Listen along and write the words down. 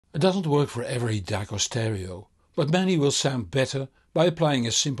It doesn't work for every DAC or stereo, but many will sound better by applying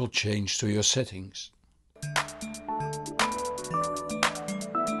a simple change to your settings.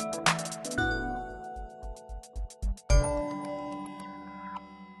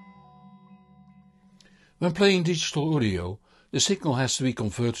 When playing digital audio, the signal has to be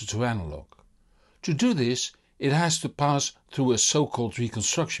converted to analog. To do this, it has to pass through a so-called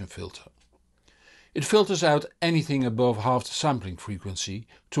reconstruction filter. It filters out anything above half the sampling frequency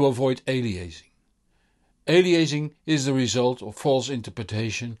to avoid aliasing. Aliasing is the result of false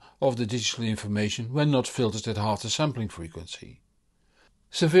interpretation of the digital information when not filtered at half the sampling frequency.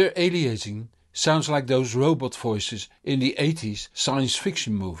 Severe aliasing sounds like those robot voices in the 80s science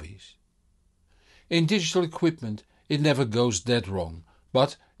fiction movies. In digital equipment it never goes that wrong,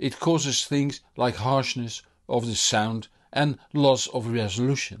 but it causes things like harshness of the sound and loss of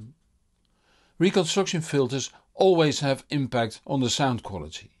resolution. Reconstruction filters always have impact on the sound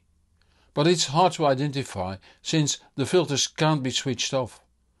quality. But it's hard to identify since the filters can't be switched off.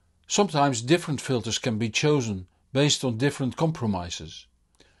 Sometimes different filters can be chosen based on different compromises,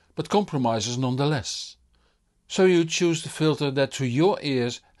 but compromises nonetheless. So you choose the filter that to your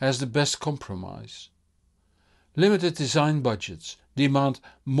ears has the best compromise. Limited design budgets demand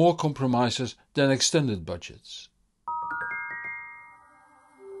more compromises than extended budgets.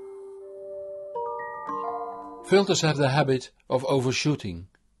 Filters have the habit of overshooting.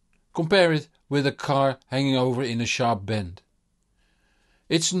 Compare it with a car hanging over in a sharp bend.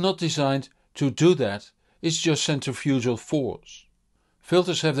 It's not designed to do that, it's just centrifugal force.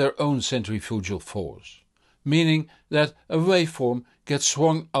 Filters have their own centrifugal force, meaning that a waveform gets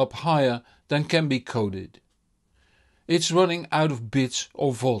swung up higher than can be coded. It's running out of bits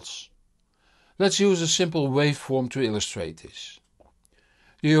or volts. Let's use a simple waveform to illustrate this.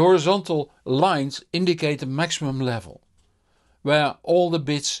 The horizontal lines indicate the maximum level, where all the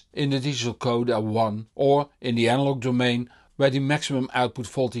bits in the digital code are 1, or in the analog domain where the maximum output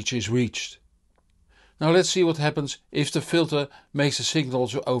voltage is reached. Now let's see what happens if the filter makes the signal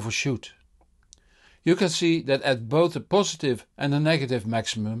to overshoot. You can see that at both the positive and the negative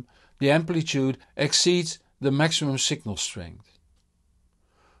maximum the amplitude exceeds the maximum signal strength.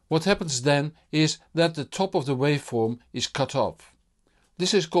 What happens then is that the top of the waveform is cut off.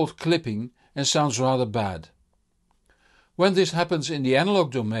 This is called clipping and sounds rather bad. When this happens in the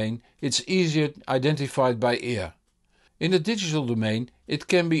analog domain, it's easier identified by ear. In the digital domain it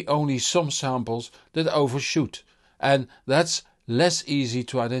can be only some samples that overshoot, and that's less easy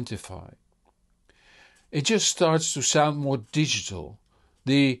to identify. It just starts to sound more digital.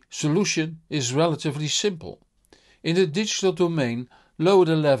 The solution is relatively simple. In the digital domain, lower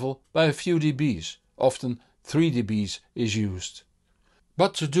the level by a few dBs, often 3 dBs is used.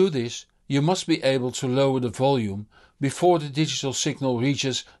 But to do this, you must be able to lower the volume before the digital signal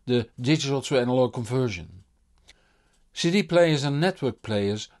reaches the digital to analog conversion. CD players and network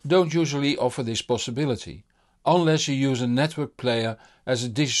players don't usually offer this possibility, unless you use a network player as a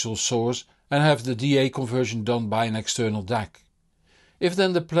digital source and have the DA conversion done by an external DAC. If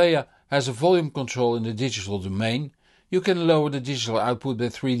then the player has a volume control in the digital domain, you can lower the digital output by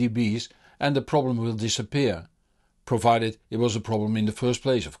 3 dBs and the problem will disappear, provided it was a problem in the first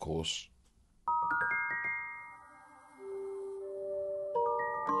place, of course.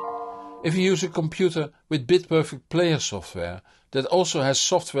 If you use a computer with bit-perfect player software that also has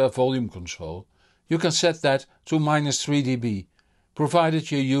software volume control, you can set that to -3 dB,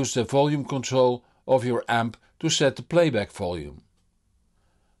 provided you use the volume control of your amp to set the playback volume.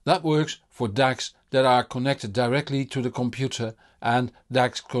 That works for DACs that are connected directly to the computer and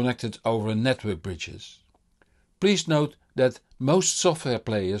DACs connected over network bridges. Please note that most software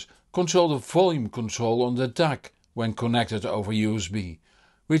players control the volume control on the DAC when connected over USB,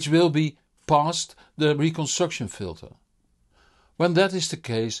 which will be past the reconstruction filter. When that is the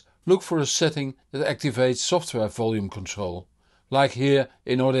case, look for a setting that activates software volume control, like here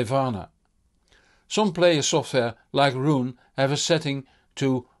in Audevana. Some player software like Roon have a setting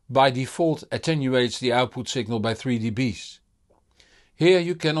to by default attenuates the output signal by 3 dBs. Here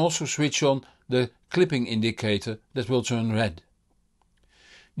you can also switch on the clipping indicator that will turn red.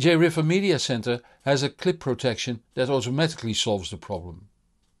 JRiver Media Center has a clip protection that automatically solves the problem.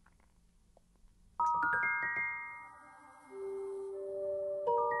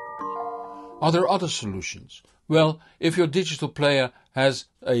 Are there other solutions? Well, if your digital player has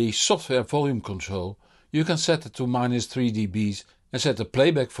a software volume control, you can set it to -3 dBs and set the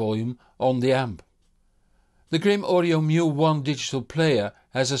playback volume on the amp. The Grim Audio Mu1 digital player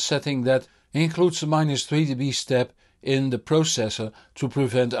has a setting that includes a -3 dB step in the processor to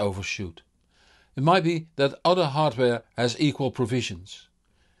prevent overshoot. It might be that other hardware has equal provisions.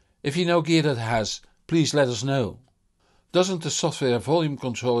 If you know gear that has, please let us know. Doesn't the software volume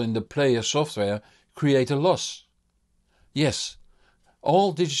control in the player software create a loss? Yes,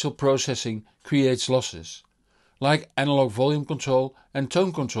 all digital processing creates losses, like analog volume control and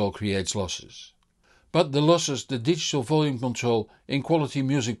tone control creates losses. But the losses the digital volume control in quality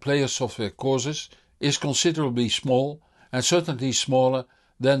music player software causes is considerably small and certainly smaller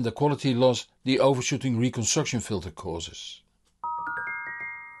than the quality loss the overshooting reconstruction filter causes.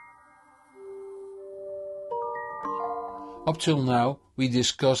 Up till now we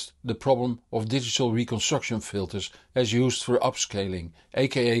discussed the problem of digital reconstruction filters as used for upscaling,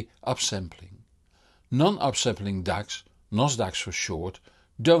 aka upsampling. Non-upsampling DACs, NOS DACs for short,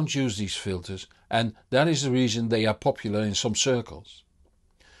 don't use these filters, and that is the reason they are popular in some circles.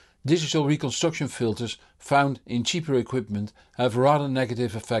 Digital reconstruction filters found in cheaper equipment have a rather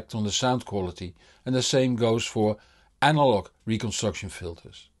negative effect on the sound quality, and the same goes for analog reconstruction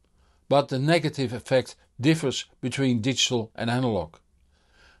filters. But the negative effect differs between digital and analog.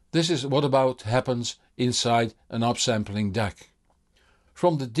 This is what about happens inside an upsampling DAC.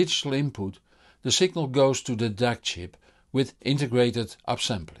 From the digital input, the signal goes to the DAC chip with integrated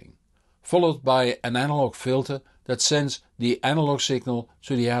upsampling, followed by an analog filter that sends the analog signal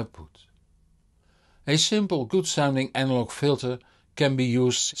to the output. A simple good sounding analog filter can be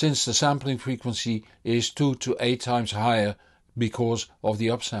used since the sampling frequency is 2 to 8 times higher because of the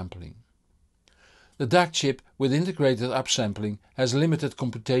upsampling. The DAC chip with integrated upsampling has limited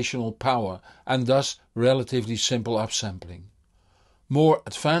computational power and thus relatively simple upsampling. More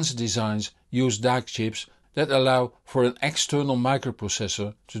advanced designs use DAC chips that allow for an external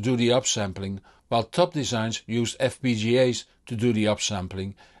microprocessor to do the upsampling, while top designs use FPGAs to do the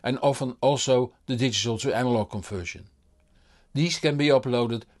upsampling and often also the digital to analog conversion. These can be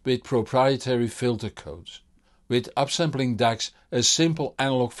uploaded with proprietary filter codes. With upsampling DACs, a simple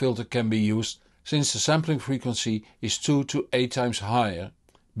analog filter can be used since the sampling frequency is 2 to 8 times higher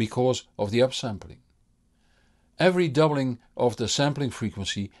because of the upsampling. Every doubling of the sampling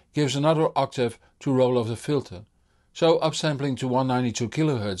frequency gives another octave to roll off the filter, so upsampling to 192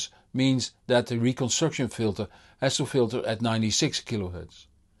 kHz means that the reconstruction filter has to filter at 96 kHz.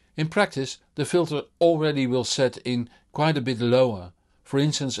 In practice, the filter already will set in quite a bit lower, for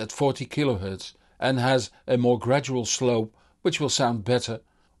instance at 40 kHz, and has a more gradual slope which will sound better,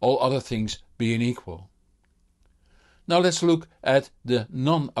 all other things being equal. Now let's look at the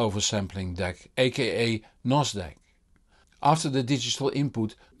non-oversampling DAC, aka NOS DAC. After the digital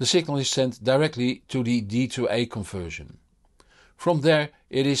input, the signal is sent directly to the D to A conversion. From there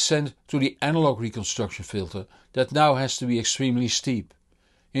it is sent to the analog reconstruction filter that now has to be extremely steep.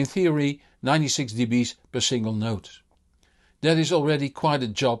 In theory 96 dB per single note. That is already quite a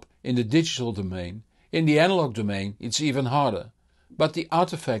job in the digital domain. In the analog domain it's even harder, but the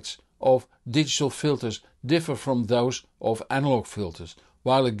artifacts of digital filters differ from those of analog filters,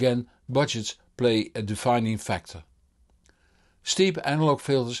 while again budgets play a defining factor. Steep analog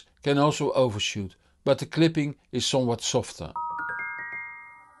filters can also overshoot, but the clipping is somewhat softer.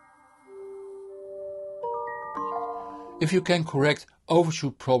 If you can correct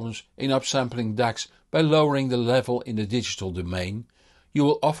overshoot problems in upsampling DACs by lowering the level in the digital domain, you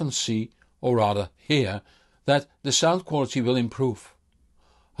will often see, or rather hear, that the sound quality will improve.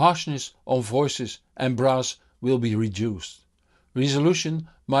 Harshness on voices and brass will be reduced. Resolution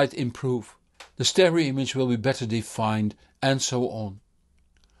might improve. The stereo image will be better defined, and so on.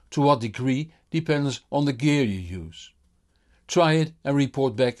 To what degree depends on the gear you use. Try it and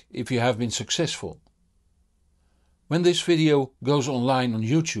report back if you have been successful. When this video goes online on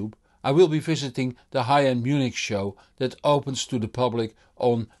YouTube, I will be visiting the high-end Munich show that opens to the public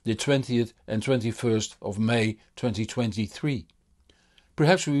on the 20th and 21st of May 2023.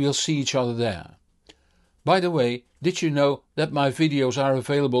 Perhaps we will see each other there. By the way, did you know that my videos are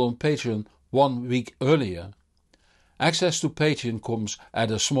available on Patreon 1 week earlier? Access to Patreon comes at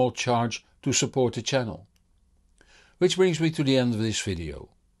a small charge to support the channel. Which brings me to the end of this video.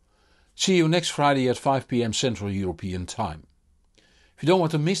 See you next Friday at 5 PM Central European Time. If you don't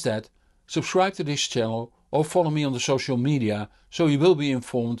want to miss that, subscribe to this channel or follow me on the social media so you will be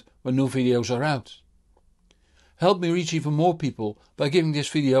informed when new videos are out. Help me reach even more people by giving this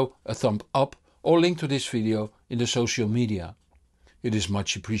video a thumb up or link to this video in the social media. It is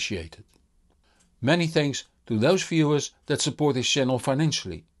much appreciated. Many thanks to those viewers that support this channel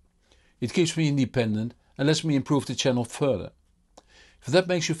financially. It keeps me independent and lets me improve the channel further. If that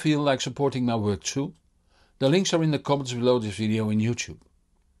makes you feel like supporting my work too, the links are in the comments below this video in YouTube.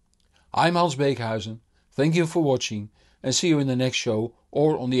 I'm Hans Beekhuizen, thank you for watching and see you in the next show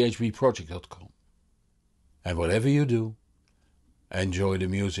or on the hbproject.com. And whatever you do, Enjoy the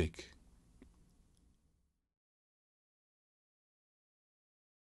music.